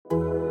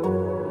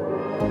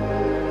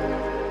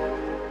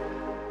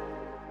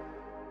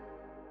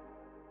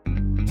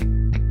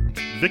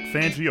Vic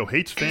Fangio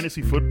hates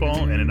fantasy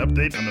football and an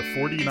update on the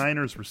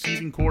 49ers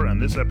receiving core on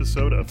this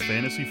episode of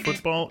Fantasy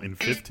Football in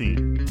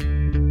 15.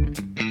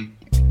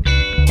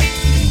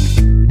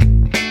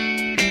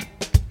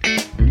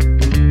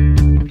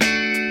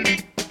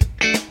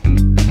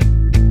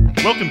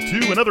 Welcome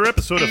to another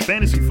episode of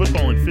Fantasy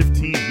Football in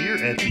 15 here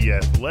at The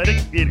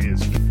Athletic. It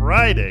is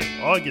Friday,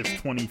 August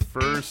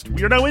 21st.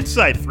 We are now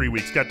inside 3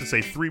 weeks. Got to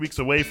say 3 weeks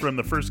away from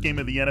the first game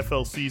of the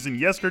NFL season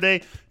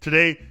yesterday.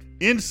 Today,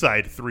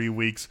 inside 3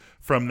 weeks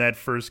from that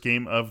first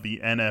game of the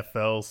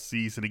NFL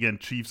season. Again,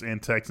 Chiefs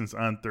and Texans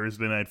on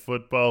Thursday Night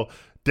Football.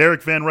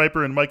 Derek Van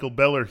Riper and Michael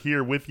Beller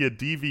here with you.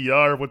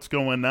 DVR, what's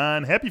going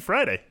on? Happy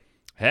Friday.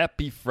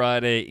 Happy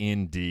Friday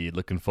indeed.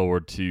 Looking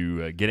forward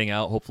to getting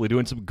out, hopefully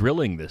doing some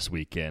grilling this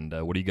weekend.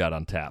 What do you got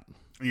on tap?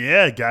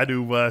 Yeah, got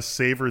to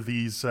savor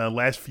these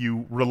last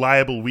few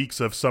reliable weeks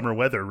of summer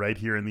weather right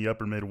here in the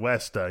upper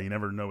Midwest. You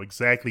never know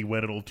exactly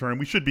when it'll turn.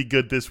 We should be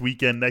good this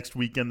weekend, next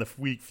weekend,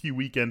 the few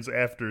weekends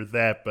after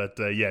that. But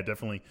yeah,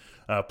 definitely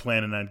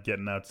planning on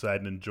getting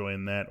outside and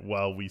enjoying that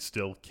while we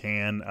still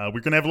can. We're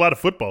going to have a lot of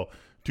football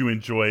to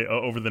enjoy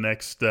over the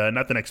next,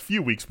 not the next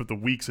few weeks, but the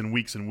weeks and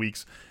weeks and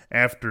weeks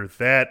after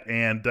that.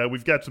 And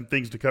we've got some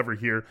things to cover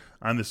here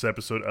on this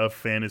episode of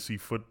Fantasy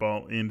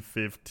Football in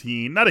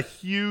 15. Not a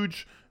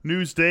huge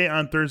news day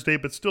on Thursday,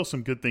 but still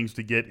some good things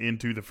to get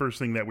into. The first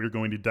thing that we're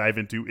going to dive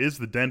into is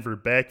the Denver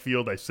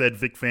backfield. I said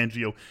Vic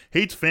Fangio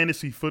hates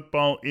fantasy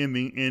football in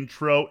the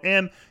intro,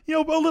 and, you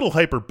know, a little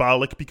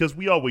hyperbolic because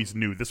we always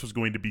knew this was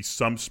going to be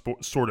some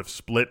sort of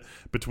split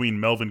between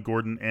Melvin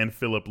Gordon and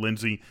Phillip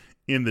Lindsay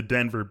in the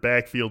Denver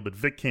backfield, but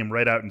Vic came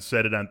right out and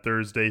said it on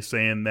Thursday,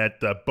 saying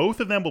that both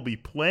of them will be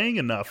playing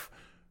enough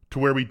to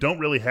where we don't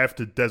really have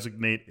to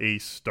designate a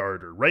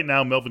starter. Right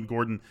now, Melvin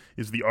Gordon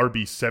is the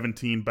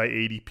RB17 by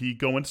ADP,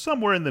 going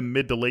somewhere in the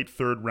mid to late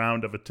third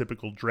round of a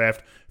typical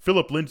draft.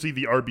 Phillip Lindsay,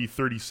 the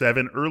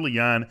RB37, early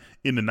on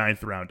in the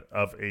ninth round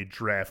of a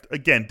draft.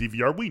 Again,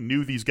 DVR, we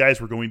knew these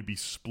guys were going to be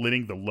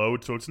splitting the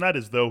load, so it's not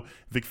as though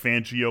Vic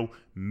Fangio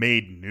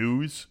made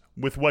news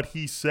with what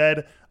he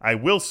said. I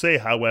will say,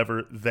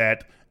 however,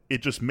 that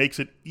it just makes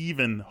it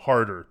even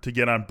harder to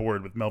get on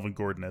board with Melvin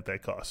Gordon at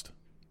that cost.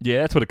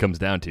 Yeah, that's what it comes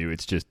down to.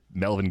 It's just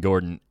Melvin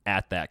Gordon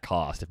at that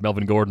cost. If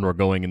Melvin Gordon were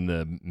going in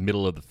the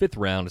middle of the fifth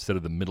round instead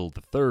of the middle of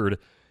the third,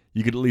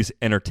 you could at least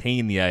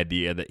entertain the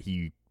idea that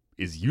he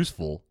is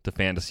useful to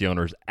fantasy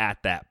owners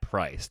at that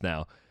price.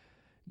 Now,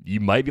 you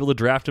might be able to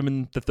draft him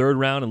in the third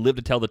round and live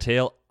to tell the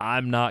tale.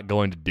 I'm not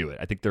going to do it.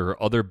 I think there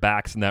are other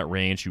backs in that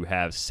range who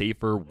have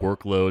safer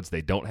workloads.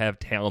 They don't have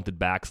talented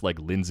backs like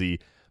Lindsay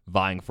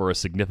vying for a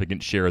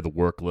significant share of the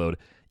workload.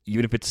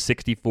 Even if it's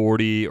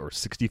 60-40 or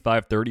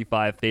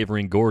 65-35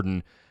 favoring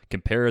Gordon,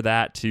 compare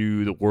that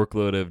to the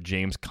workload of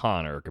James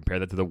Conner. Compare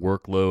that to the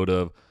workload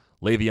of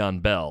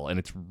Le'Veon Bell. And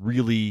it's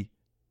really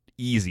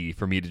easy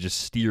for me to just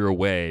steer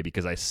away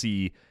because I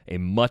see a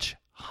much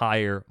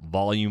higher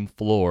volume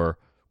floor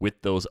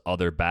with those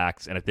other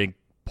backs. And I think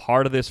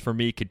part of this for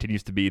me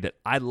continues to be that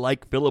I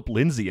like Phillip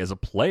Lindsay as a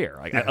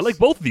player. Yes. I like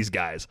both of these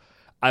guys.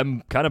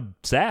 I'm kind of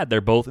sad they're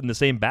both in the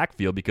same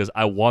backfield because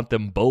I want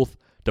them both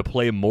to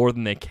play more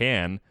than they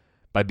can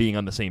by being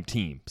on the same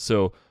team.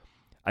 So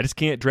I just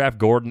can't draft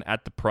Gordon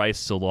at the price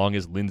so long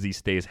as Lindsay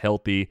stays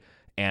healthy.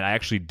 And I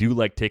actually do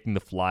like taking the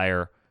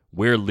flyer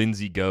where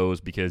Lindsay goes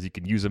because you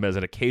can use him as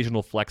an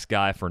occasional flex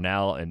guy for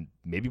now. And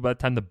maybe by the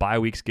time the bye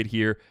weeks get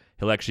here,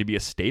 he'll actually be a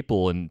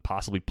staple and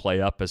possibly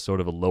play up as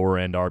sort of a lower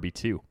end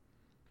RB2.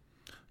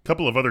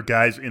 Couple of other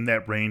guys in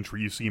that range where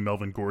you see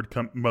Melvin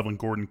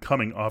Gordon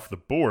coming off the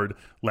board.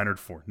 Leonard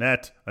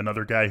Fournette,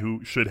 another guy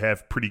who should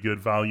have pretty good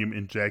volume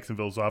in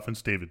Jacksonville's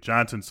offense. David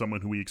Johnson,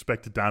 someone who we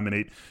expect to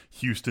dominate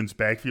Houston's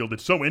backfield.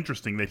 It's so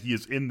interesting that he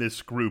is in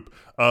this group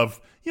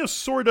of, you know,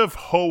 sort of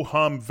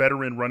ho-hum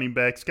veteran running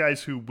backs,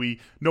 guys who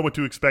we know what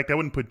to expect. I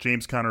wouldn't put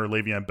James Conner or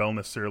Le'Veon Bell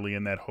necessarily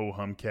in that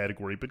ho-hum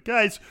category, but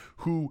guys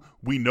who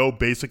we know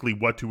basically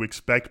what to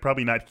expect.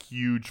 Probably not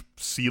huge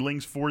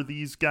ceilings for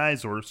these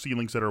guys or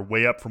ceilings that are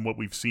way up from what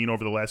we've seen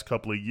over the last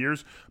couple of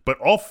years. But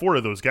all four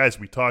of those guys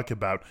we talk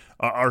about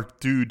are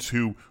dudes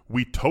who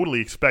we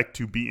totally expect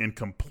to be in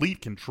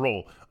complete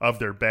control of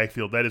their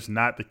backfield. That is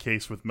not the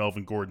case with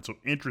Melvin Gordon. So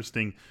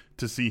interesting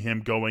to see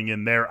him going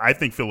in there. I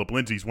think Phillip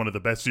Lindsay is one of the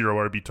best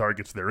zero RB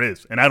targets there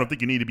is. And I don't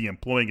think you need to be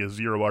employing a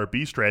zero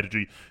RB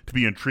strategy to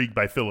be intrigued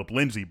by Phillip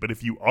Lindsay. But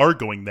if you are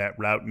going that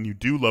route and you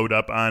do load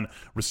up on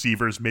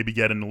receivers, maybe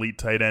get an elite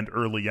tight end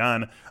early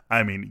on,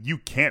 I mean, you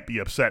can't be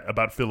upset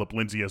about Phillip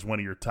Lindsay as one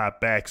of your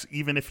top backs,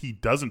 even if he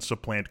doesn't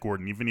supplant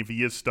Gordon, even if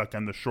he is stuck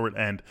on the short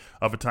end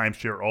of a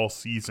timeshare all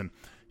season.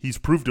 He's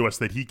proved to us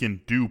that he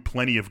can do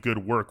plenty of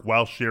good work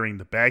while sharing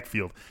the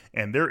backfield,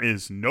 and there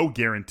is no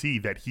guarantee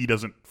that he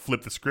doesn't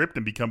flip the script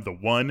and become the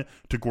 1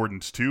 to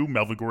Gordon's 2.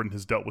 Melvin Gordon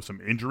has dealt with some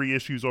injury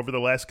issues over the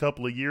last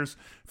couple of years.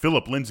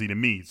 Phillip Lindsay, to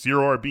me,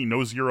 0 RB,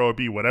 no 0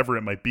 RB, whatever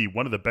it might be,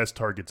 one of the best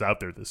targets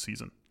out there this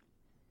season.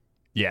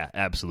 Yeah,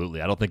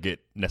 absolutely. I don't think it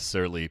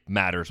necessarily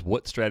matters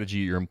what strategy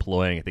you're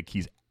employing. I think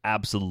he's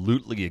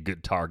absolutely a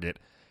good target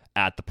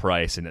at the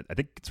price, and I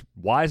think it's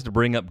wise to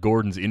bring up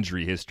Gordon's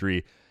injury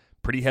history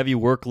pretty heavy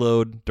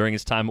workload during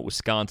his time at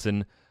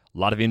Wisconsin. A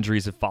lot of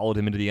injuries have followed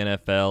him into the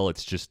NFL.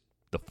 It's just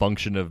the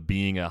function of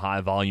being a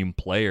high-volume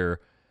player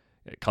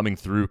coming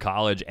through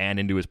college and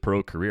into his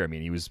pro career. I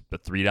mean, he was a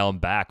 3-down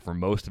back for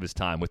most of his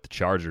time with the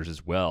Chargers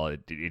as well.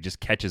 It just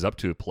catches up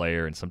to a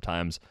player, and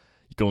sometimes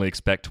you can only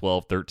expect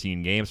 12,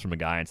 13 games from a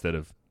guy instead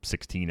of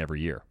 16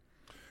 every year.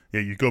 Yeah,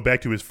 you go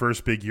back to his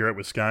first big year at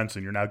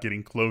Wisconsin, you're now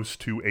getting close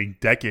to a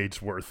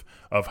decade's worth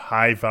of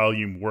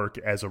high-volume work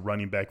as a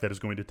running back that is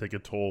going to take a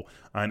toll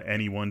on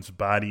anyone's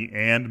body.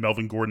 And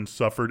Melvin Gordon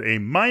suffered a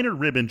minor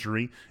rib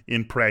injury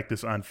in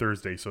practice on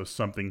Thursday, so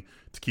something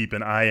to keep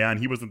an eye on.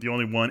 He wasn't the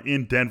only one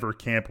in Denver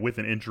camp with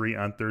an injury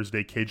on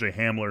Thursday. KJ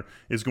Hamler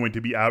is going to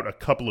be out a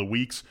couple of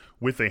weeks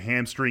with a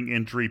hamstring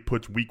injury,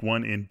 puts week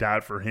 1 in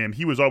doubt for him.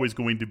 He was always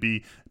going to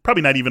be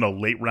probably not even a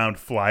late-round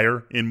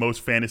flyer in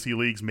most fantasy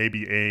leagues,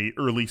 maybe a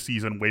early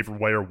season waiver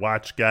wire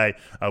watch guy.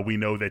 We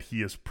know that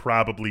he is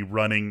probably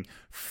running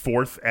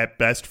 4th at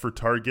best for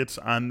targets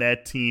on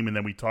that team. And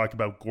then we talk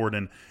about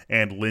Gordon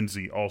and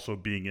Lindsey also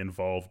being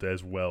involved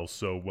as well.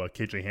 So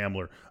KJ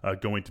Hamler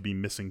going to be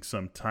missing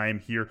some time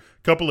here.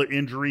 Couple of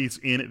injuries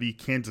in the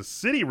Kansas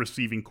City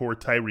receiving core.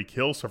 Tyreek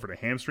Hill suffered a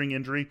hamstring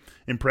injury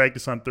in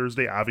practice on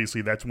Thursday.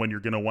 Obviously, that's one you're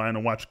going to want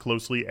to watch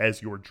closely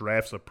as your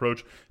drafts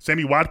approach.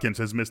 Sammy Watkins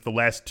has missed the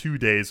last 2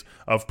 days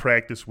of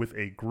practice with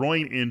a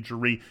groin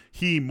injury.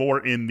 He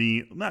more in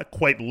the not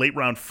quite late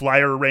round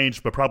flyer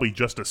range, but probably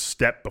just a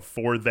step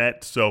before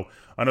that. So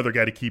another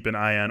guy to keep an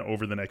eye on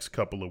over the next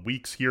couple of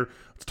weeks here.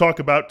 Let's talk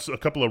about a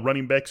couple of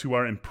running backs who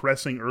are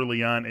impressing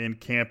early on in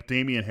camp.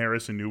 Damian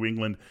Harris in New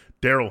England,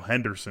 Darrell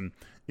Henderson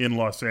in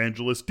Los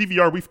Angeles.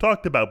 DVR, we've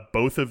talked about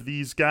both of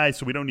these guys,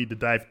 so we don't need to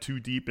dive too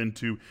deep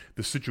into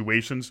the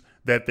situations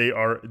that they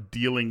are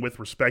dealing with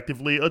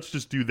respectively. Let's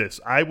just do this.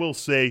 I will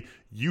say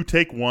you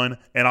take one,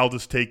 and I'll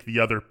just take the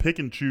other. Pick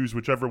and choose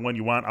whichever one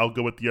you want. I'll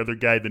go with the other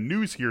guy. The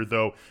news here,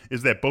 though,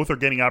 is that both are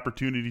getting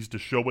opportunities to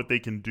show what they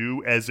can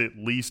do as at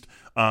least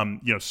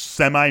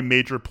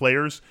semi-major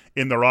players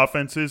in their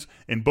offenses,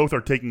 and both are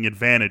taking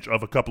advantage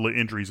of a couple of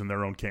injuries in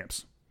their own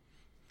camps.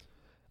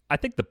 I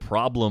think the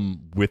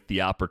problem with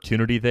the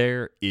opportunity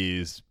there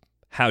is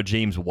how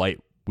James White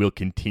will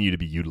continue to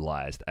be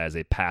utilized as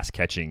a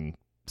pass-catching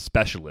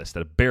specialist.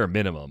 At a bare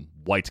minimum,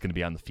 White's going to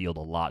be on the field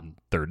a lot in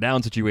third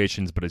down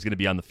situations, but he's going to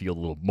be on the field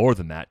a little more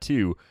than that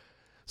too.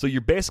 So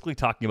you're basically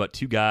talking about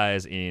two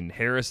guys in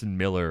Harris and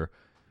Miller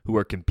who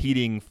are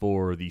competing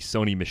for the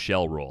Sony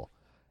Michel role,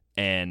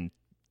 and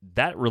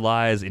that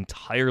relies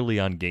entirely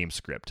on game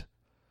script.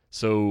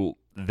 So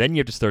then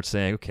you have to start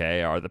saying,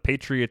 okay, are the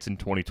Patriots in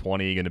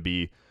 2020 going to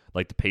be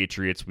like the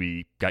Patriots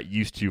we got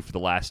used to for the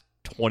last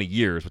 20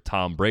 years with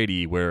Tom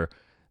Brady, where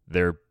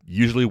they're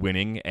usually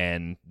winning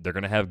and they're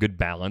going to have good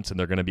balance and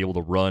they're going to be able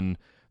to run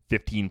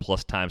 15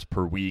 plus times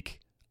per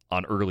week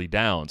on early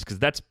downs? Because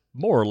that's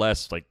more or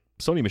less like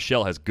Sony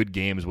Michel has good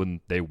games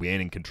when they win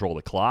and control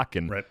the clock,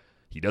 and right.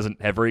 He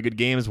doesn't have very good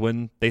games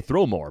when they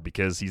throw more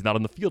because he's not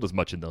on the field as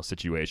much in those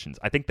situations.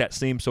 I think that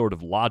same sort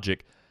of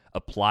logic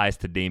applies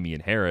to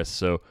Damian Harris.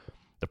 So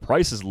the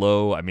price is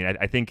low. I mean,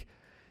 I think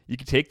you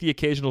could take the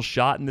occasional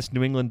shot in this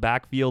New England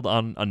backfield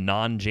on a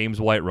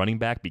non-James White running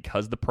back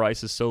because the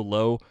price is so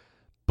low,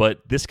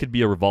 but this could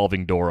be a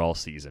revolving door all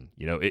season.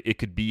 You know, it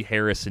could be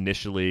Harris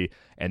initially,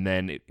 and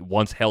then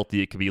once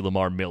healthy, it could be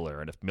Lamar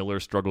Miller. And if Miller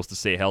struggles to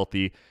stay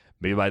healthy,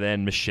 maybe by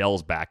then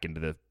Michel's back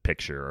into the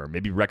picture, or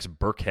maybe Rex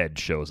Burkhead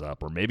shows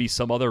up, or maybe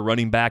some other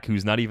running back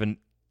who's not even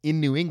in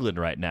New England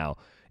right now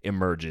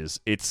emerges.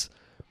 It's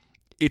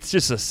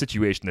just a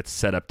situation that's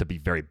set up to be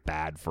very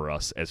bad for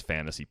us as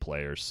fantasy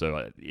players.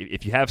 So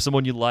if you have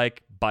someone you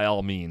like, by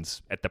all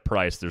means, at the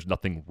price, there's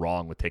nothing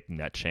wrong with taking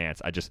that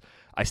chance.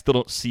 I still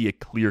don't see a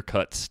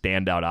clear-cut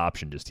standout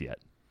option just yet.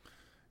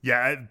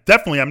 Yeah,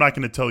 definitely. I'm not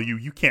going to tell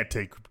you can't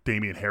take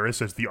Damian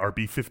Harris as the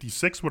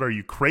RB56. What, are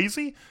you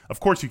crazy? Of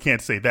course you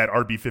can't say that.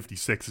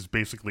 RB56 is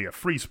basically a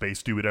free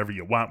space. Do whatever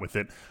you want with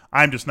it.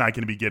 I'm just not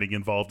going to be getting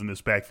involved in this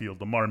backfield.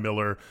 Lamar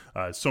Miller,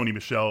 Sony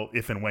Michel,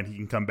 if and when he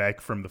can come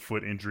back from the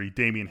foot injury.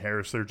 Damian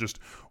Harris, there are just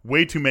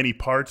way too many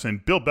parts,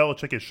 and Bill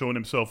Belichick has shown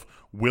himself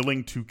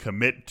willing to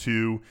commit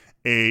to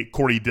a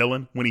Corey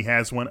Dillon when he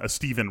has one, a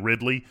Stephen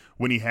Ridley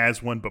when he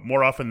has one, but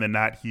more often than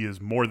not, he is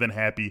more than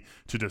happy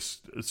to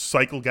just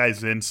cycle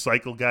guys in,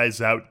 cycle guys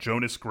out.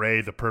 Jonas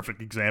Gray, the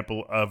perfect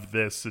example of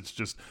this. It's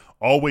just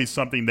always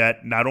something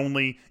that not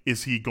only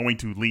is he going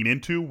to lean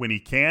into when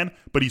he can,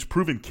 but he's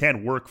proven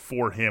can work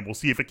for him. We'll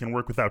see if it can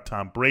work without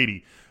Tom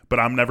Brady, but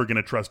I'm never going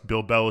to trust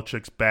Bill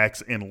Belichick's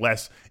backs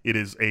unless it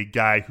is a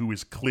guy who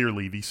is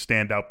clearly the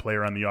standout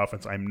player on the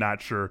offense. I'm not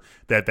sure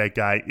that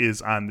guy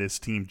is on this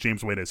team.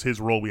 James White has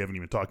his role. We haven't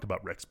even talked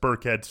about Rex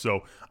Burkhead,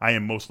 so I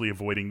am mostly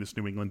avoiding this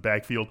New England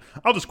backfield.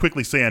 I'll just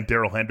quickly say on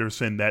Darrell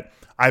Henderson that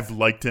I've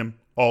liked him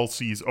all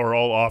season or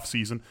all off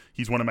season.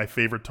 He's one of my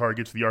favorite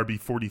targets. The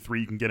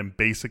RB43, you can get him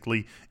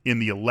basically in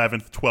the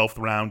 11th,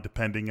 12th round,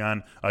 depending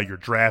on your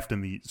draft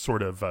and the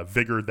sort of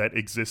vigor that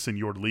exists in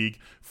your league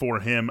for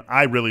him.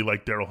 I really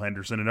like Darrell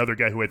Henderson, another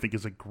guy who I think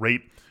is a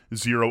great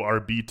zero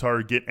RB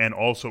target and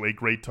also a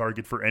great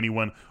target for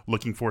anyone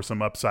looking for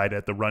some upside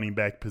at the running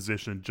back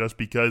position, just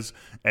because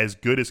as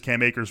good as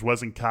Cam Akers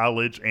was in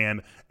college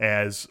and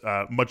as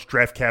much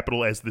draft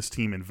capital as this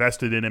team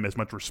invested in him, as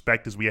much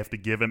respect as we have to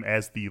give him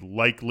as the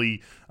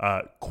likely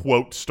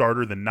quote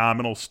starter, the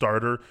nominal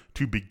starter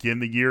to begin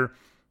the year,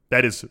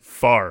 that is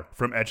far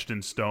from etched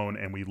in stone,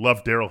 and we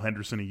loved Darrell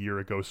Henderson a year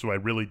ago, so I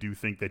really do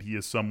think that he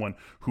is someone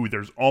who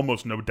there's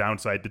almost no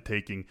downside to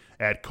taking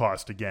at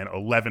cost. Again,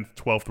 11th,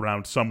 12th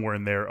round, somewhere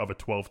in there of a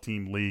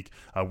 12-team league.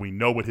 We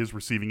know what his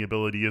receiving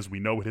ability is. We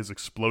know what his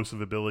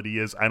explosive ability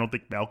is. I don't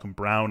think Malcolm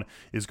Brown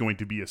is going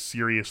to be a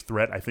serious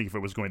threat. I think if it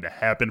was going to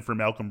happen for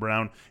Malcolm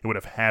Brown, it would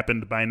have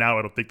happened by now.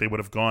 I don't think they would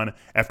have gone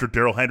after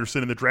Darrell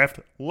Henderson in the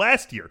draft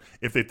last year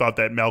if they thought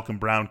that Malcolm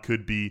Brown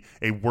could be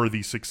a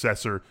worthy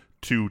successor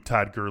to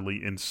Todd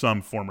Gurley in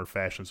some form or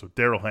fashion. So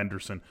Darrell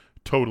Henderson,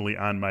 totally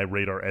on my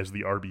radar as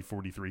the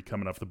RB43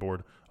 coming off the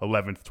board,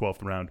 11th,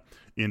 12th round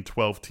in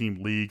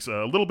 12-team leagues.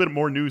 A little bit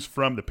more news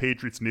from the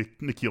Patriots.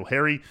 N'Keal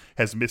Harry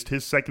has missed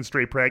his second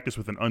straight practice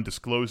with an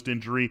undisclosed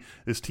injury.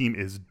 This team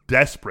is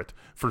desperate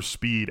for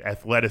speed,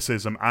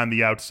 athleticism on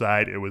the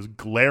outside. It was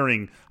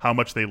glaring how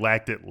much they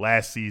lacked it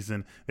last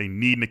season. They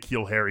need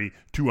N'Keal Harry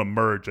to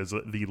emerge as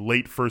the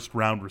late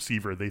first-round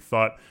receiver they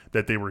thought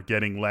that they were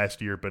getting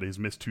last year, but has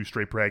missed 2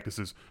 straight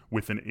practices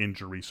with an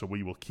injury, so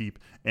we will keep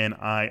an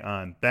eye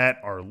on that.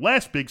 Our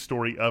last big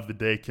story of the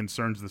day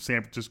concerns the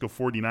San Francisco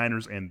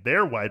 49ers and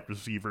their wide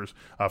receivers.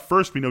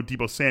 First, we know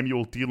Deebo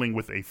Samuel dealing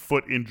with a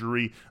foot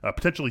injury, a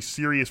potentially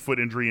serious foot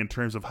injury in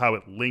terms of how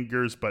it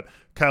lingers, but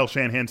Kyle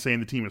Shanahan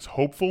saying the team is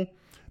hopeful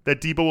that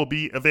Deebo will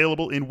be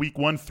available in week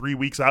 1, 3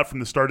 weeks out from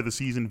the start of the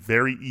season.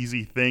 Very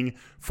easy thing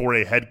for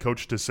a head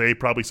coach to say,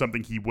 probably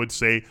something he would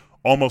say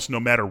almost no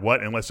matter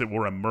what, unless it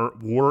were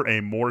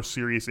a more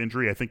serious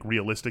injury. I think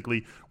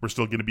realistically, we're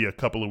still going to be a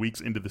couple of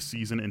weeks into the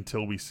season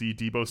until we see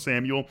Deebo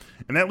Samuel.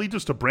 And that leads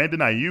us to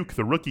Brandon Ayuk,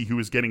 the rookie who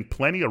is getting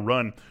plenty of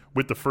run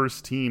with the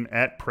first team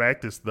at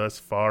practice thus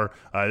far.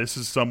 This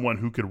is someone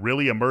who could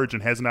really emerge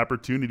and has an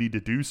opportunity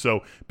to do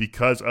so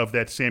because of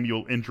that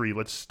Samuel injury.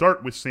 Let's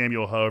start with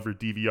Samuel, however,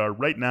 DVR.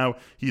 Right now,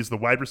 he is the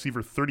wide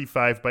receiver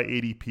 35 by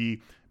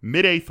ADP.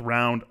 Mid-8th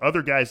round,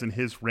 other guys in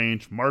his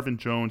range, Marvin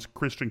Jones,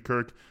 Christian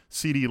Kirk,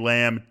 CeeDee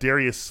Lamb,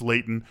 Darius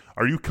Slayton.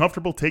 Are you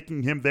comfortable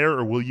taking him there,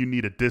 or will you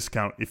need a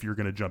discount if you're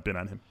going to jump in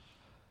on him?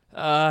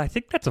 I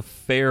think that's a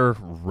fair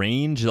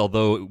range,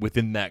 although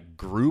within that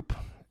group,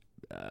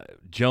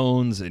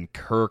 Jones and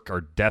Kirk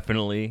are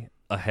definitely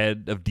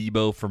ahead of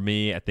Deebo for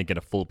me. I think in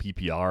a full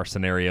PPR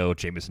scenario,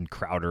 Jamison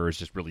Crowder is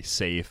just really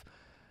safe.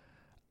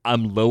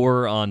 I'm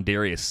lower on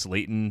Darius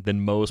Slayton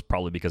than most,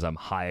 probably because I'm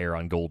higher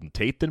on Golden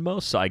Tate than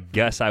most. So I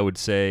guess I would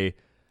say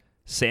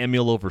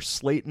Samuel over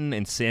Slayton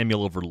and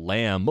Samuel over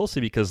Lamb, mostly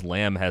because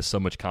Lamb has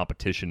so much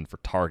competition for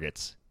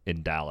targets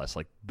in Dallas.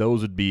 Like,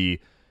 those would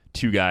be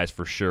 2 guys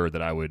for sure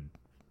that I would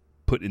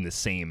put in the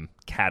same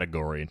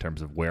category in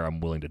terms of where I'm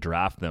willing to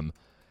draft them.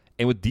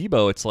 And with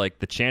Deebo, it's like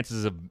the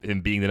chances of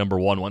him being the number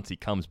 1 once he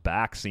comes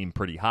back seem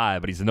pretty high,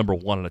 but he's the number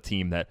 1 on a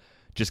team that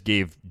just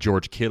gave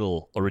George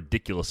Kittle a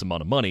ridiculous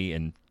amount of money,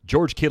 and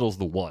George Kittle's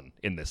the one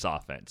in this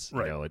offense.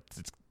 Right. You know,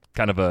 it's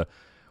kind of a,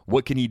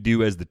 what can he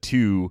do as the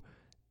 2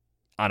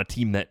 on a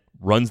team that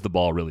runs the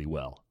ball really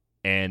well?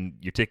 And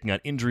you're taking on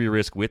injury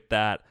risk with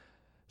that.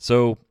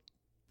 So,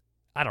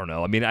 I don't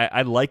know. I mean,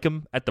 I like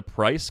him at the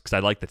price because I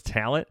like the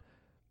talent,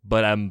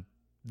 but I'm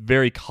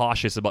very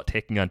cautious about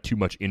taking on too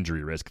much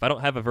injury risk. If I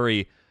don't have a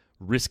very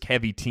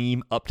risk-heavy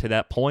team up to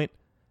that point,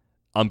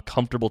 I'm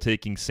comfortable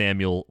taking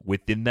Samuel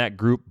within that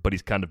group, but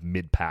he's kind of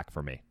mid-pack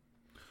for me.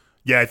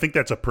 Yeah, I think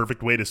that's a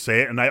perfect way to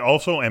say it. And I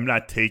also am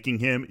not taking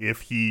him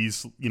if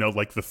he's,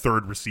 like the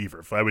 3rd receiver.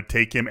 If I would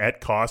take him at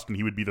cost and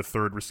he would be the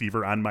 3rd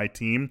receiver on my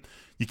team,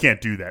 you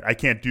can't do that. I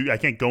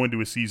can't go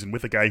into a season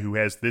with a guy who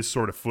has this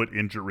sort of foot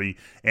injury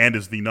and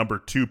is the number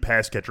 2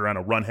 pass catcher on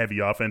a run-heavy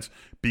offense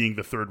being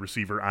the 3rd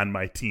receiver on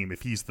my team.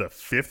 If he's the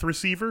 5th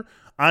receiver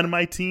on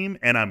my team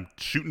and I'm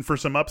shooting for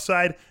some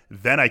upside,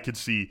 then I could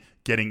see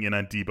getting in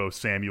on Deebo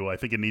Samuel. I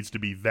think it needs to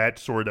be that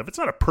sort of, it's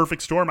not a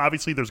perfect storm.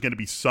 Obviously, there's going to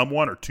be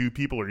someone or 2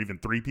 people or even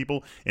 3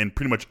 people in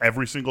pretty much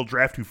every single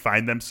draft who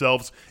find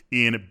themselves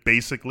in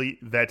basically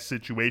that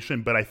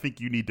situation. But I think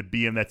you need to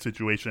be in that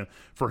situation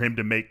for him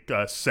to make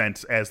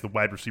sense as the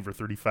wide receiver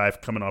 35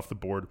 coming off the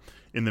board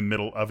in the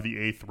middle of the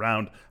 8th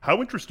round.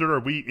 How interested are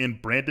we in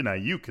Brandon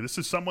Ayuk? This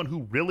is someone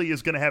who really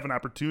is going to have an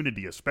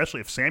opportunity,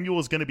 especially if Samuel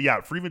is going to be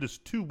out for even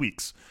just 2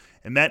 weeks.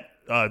 And that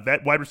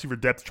wide receiver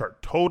depth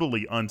chart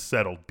totally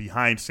unsettled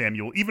behind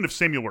Samuel. Even if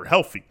Samuel were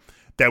healthy,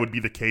 that would be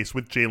the case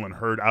with Jalen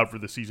Hurd out for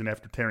the season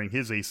after tearing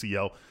his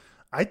ACL.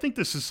 I think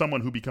this is someone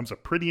who becomes a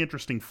pretty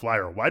interesting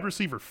flyer. Wide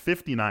receiver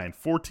 59,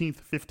 14th,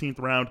 15th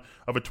round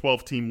of a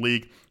 12-team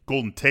league.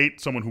 Golden Tate,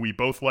 someone who we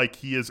both like.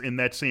 He is in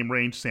that same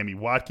range. Sammy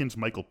Watkins,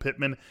 Michael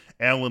Pittman,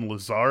 Allen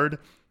Lazard.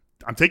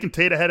 I'm taking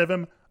Tate ahead of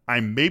him.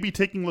 I'm maybe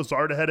taking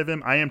Lazard ahead of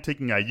him. I am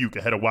taking Ayuk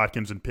ahead of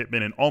Watkins and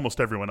Pittman and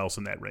almost everyone else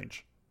in that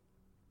range.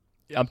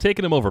 I'm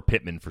taking him over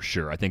Pittman for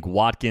sure. I think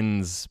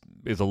Watkins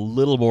is a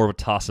little more of a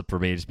toss-up for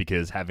me just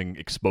because having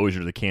exposure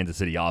to the Kansas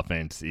City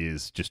offense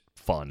is just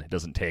fun. It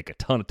doesn't take a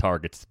ton of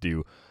targets to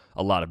do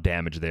a lot of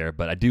damage there,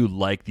 but I do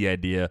like the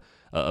idea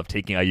of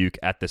taking Ayuk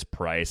at this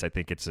price. I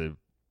think it's a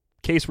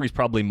case where he's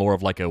probably more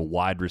of like a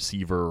wide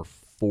receiver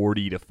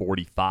 40 to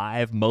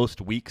 45 most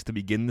weeks to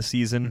begin the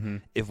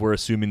season if we're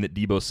assuming that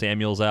Deebo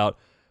Samuel's out,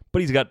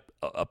 but he's got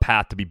a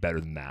path to be better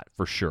than that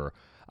for sure.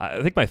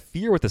 I think my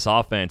fear with this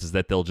offense is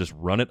that they'll just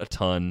run it a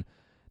ton,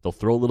 they'll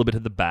throw a little bit to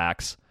the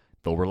backs,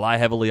 they'll rely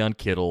heavily on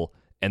Kittle,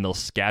 and they'll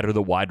scatter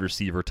the wide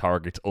receiver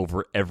targets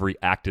over every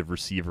active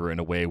receiver in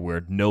a way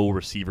where no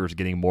receiver is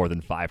getting more than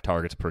 5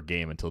 targets per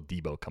game until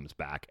Deebo comes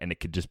back. And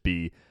it could just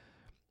be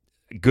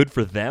good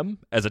for them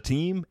as a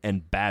team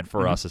and bad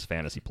for us as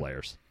fantasy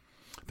players.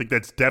 I think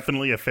that's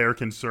definitely a fair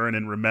concern,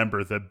 and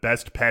remember, the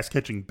best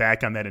pass-catching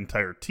back on that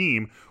entire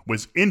team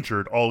was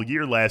injured all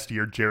year last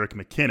year, Jerick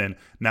McKinnon,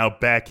 now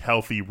back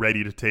healthy,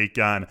 ready to take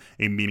on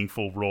a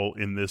meaningful role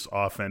in this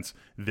offense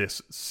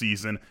this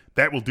season.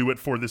 That will do it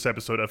for this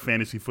episode of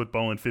Fantasy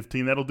Football in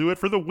 15. That'll do it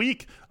for the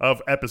week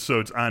of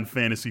episodes on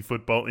Fantasy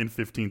Football in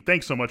 15.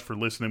 Thanks so much for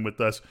listening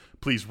with us.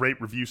 Please rate,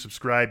 review,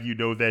 subscribe. You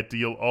know that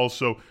deal.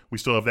 Also, we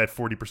still have that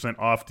 40%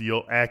 off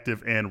deal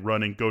active and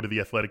running. Go to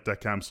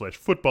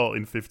theathletic.com/football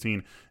in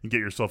 15 and get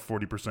yourself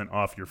 40%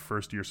 off your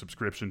first year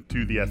subscription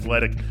to The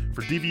Athletic.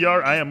 For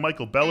DVR, I am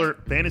Michael Beller.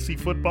 Fantasy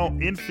Football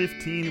in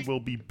 15 will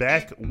be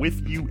back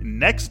with you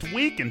next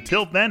week.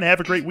 Until then, have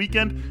a great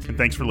weekend, and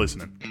thanks for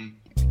listening.